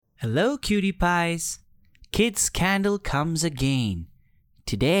Hello, cutie pies. Kids Candle comes again.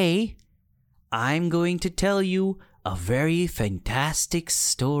 Today, I'm going to tell you a very fantastic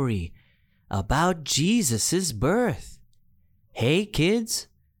story about Jesus' birth. Hey, kids,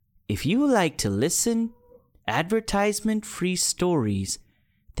 if you like to listen advertisement-free stories,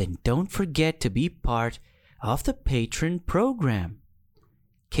 then don't forget to be part of the Patron program.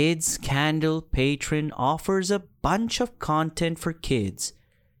 Kids Candle Patron offers a bunch of content for kids,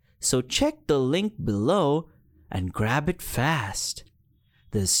 so check the link below and grab it fast.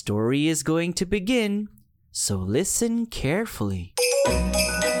 The story is going to begin, so listen carefully.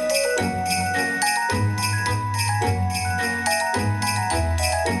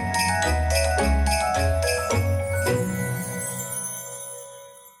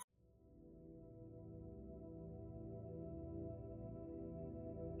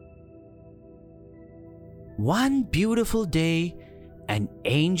 One beautiful day, an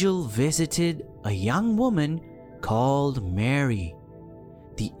angel visited a young woman called Mary.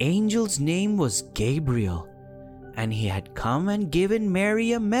 The angel's name was Gabriel, and he had come and given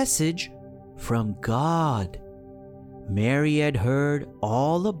Mary a message from God. Mary had heard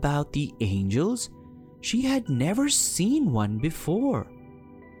all about the angels. She had never seen one before.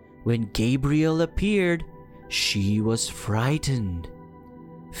 When Gabriel appeared, she was frightened.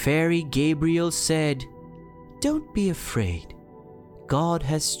 Fairy Gabriel said, "Don't be afraid. God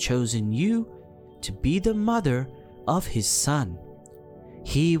has chosen you to be the mother of his son.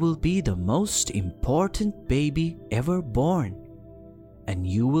 He will be the most important baby ever born, and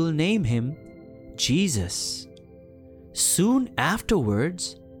you will name him Jesus." Soon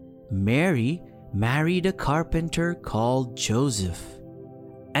afterwards, Mary married a carpenter called Joseph.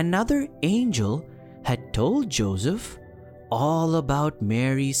 Another angel had told Joseph all about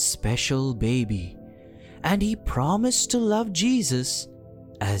Mary's special baby, and he promised to love Jesus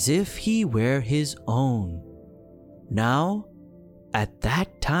as if he were his own. Now, at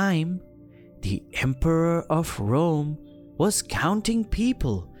that time, the Emperor of Rome was counting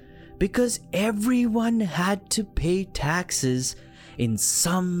people because everyone had to pay taxes in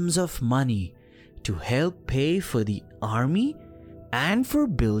sums of money to help pay for the army and for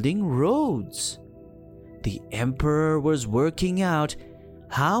building roads. The Emperor was working out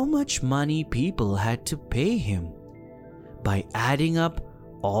how much money people had to pay him by adding up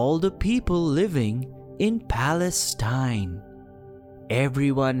all the people living in Palestine.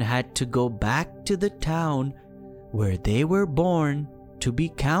 Everyone had to go back to the town where they were born to be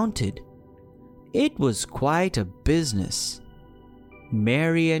counted. It was quite a business.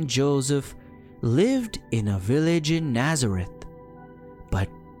 Mary and Joseph lived in a village in Nazareth, but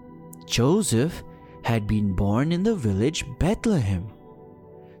Joseph had been born in the village Bethlehem.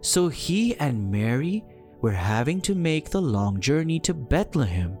 So he and Mary were having to make the long journey to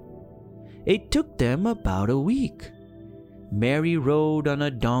Bethlehem. It took them about a week. Mary rode on a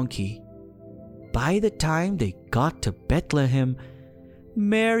donkey. By the time they got to Bethlehem,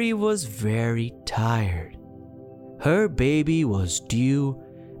 Mary was very tired. Her baby was due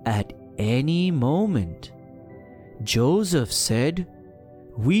at any moment. Joseph said,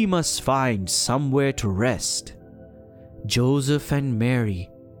 "We must find somewhere to rest." Joseph and Mary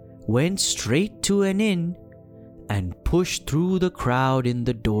went straight to an inn and pushed through the crowd in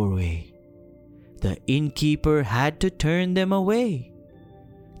the doorway. The innkeeper had to turn them away.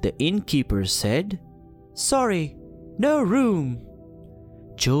 The innkeeper said, "Sorry, no room."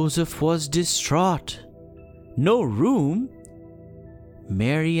 Joseph was distraught. No room?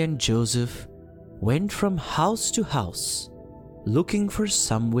 Mary and Joseph went from house to house, looking for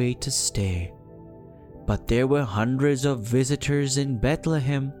some way to stay. But there were hundreds of visitors in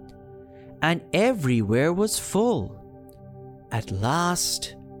Bethlehem, and everywhere was full. At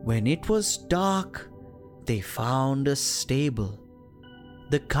last, when it was dark, they found a stable.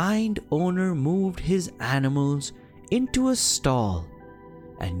 The kind owner moved his animals into a stall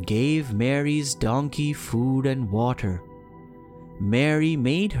and gave Mary's donkey food and water. Mary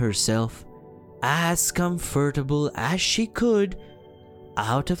made herself as comfortable as she could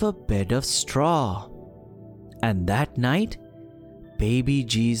out of a bed of straw. And that night, baby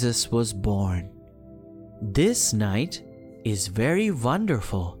Jesus was born. This night is very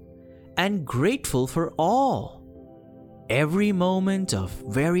wonderful and grateful for all. Every moment of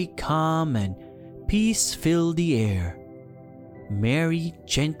very calm and peace filled the air. Mary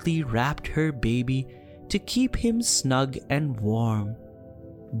gently wrapped her baby to keep him snug and warm.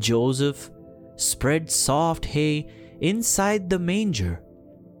 Joseph spread soft hay inside the manger.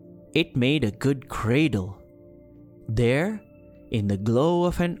 It made a good cradle. There, in the glow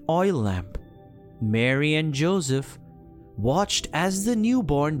of an oil lamp, Mary and Joseph watched as the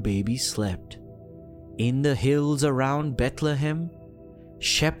newborn baby slept. In the hills around Bethlehem,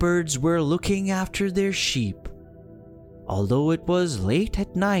 shepherds were looking after their sheep. Although it was late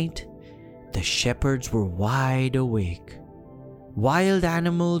at night, the shepherds were wide awake. Wild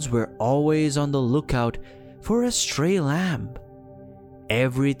animals were always on the lookout for a stray lamb.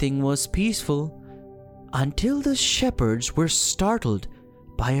 Everything was peaceful until the shepherds were startled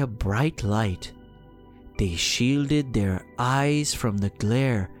by a bright light. They shielded their eyes from the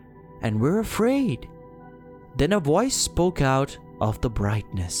glare and were afraid. Then a voice spoke out of the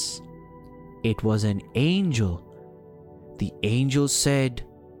brightness. It was an angel. The angel said,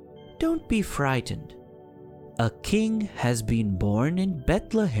 "Don't be frightened. A king has been born in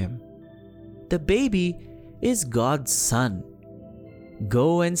Bethlehem. The baby is God's son.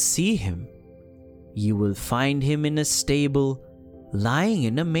 Go and see him. You will find him in a stable, lying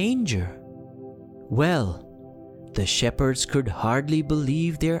in a manger." Well, the shepherds could hardly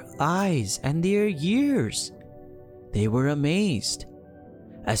believe their eyes and their ears. They were amazed.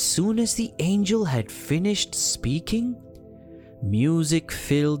 As soon as the angel had finished speaking, music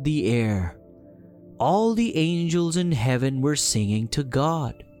filled the air. All the angels in heaven were singing to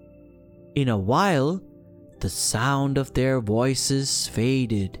God. In a while, the sound of their voices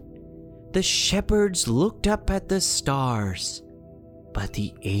faded. The shepherds looked up at the stars, but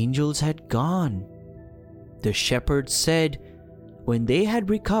the angels had gone. The shepherds said, when they had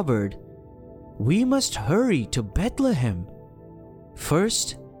recovered, "We must hurry to Bethlehem."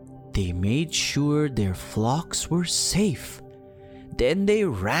 First, they made sure their flocks were safe. Then they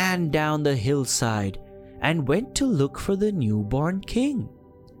ran down the hillside and went to look for the newborn king.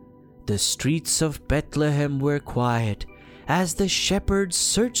 The streets of Bethlehem were quiet as the shepherds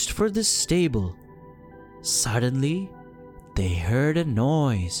searched for the stable. Suddenly, they heard a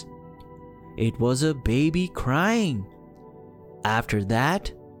noise. It was a baby crying. After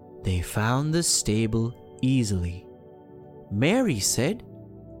that, they found the stable easily. Mary said,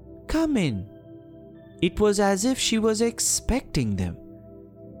 "Come in." It was as if she was expecting them.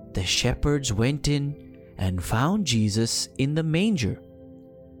 The shepherds went in and found Jesus in the manger,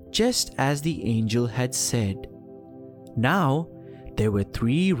 just as the angel had said. Now, there were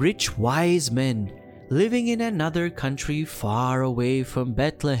 3 rich wise men living in another country far away from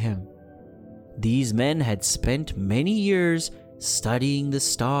Bethlehem. These men had spent many years studying the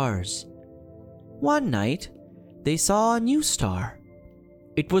stars. One night, they saw a new star.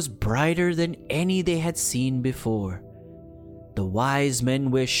 It was brighter than any they had seen before. The wise men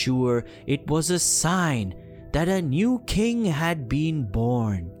were sure it was a sign that a new king had been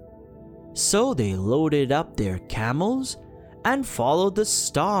born. So they loaded up their camels and followed the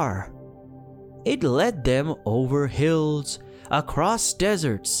star. It led them over hills, across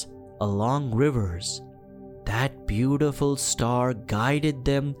deserts, along rivers. That beautiful star guided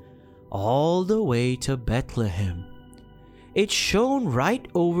them all the way to Bethlehem. It shone right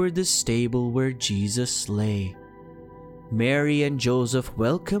over the stable where Jesus lay. Mary and Joseph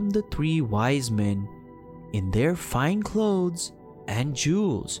welcomed the 3 wise men in their fine clothes and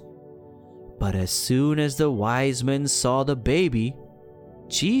jewels. But as soon as the wise men saw the baby,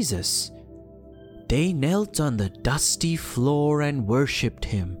 Jesus, they knelt on the dusty floor and worshipped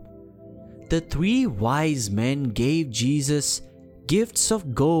him. The 3 wise men gave Jesus gifts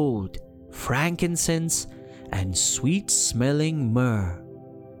of gold, frankincense, and sweet-smelling myrrh.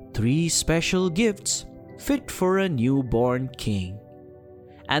 3 special gifts fit for a newborn king.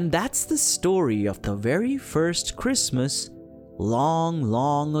 And that's the story of the very first Christmas long,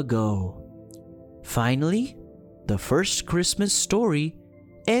 long ago. Finally, the first Christmas story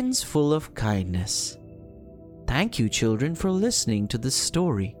ends full of kindness. Thank you, children, for listening to this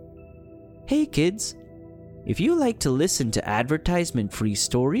story. Hey kids, if you like to listen to advertisement-free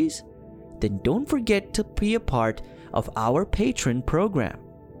stories, then don't forget to be a part of our Patreon program.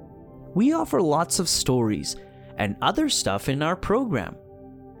 We offer lots of stories and other stuff in our program.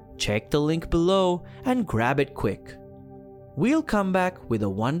 Check the link below and grab it quick. We'll come back with a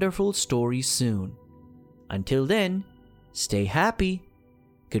wonderful story soon. Until then, stay happy.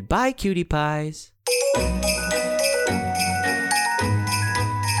 Goodbye, cutie pies.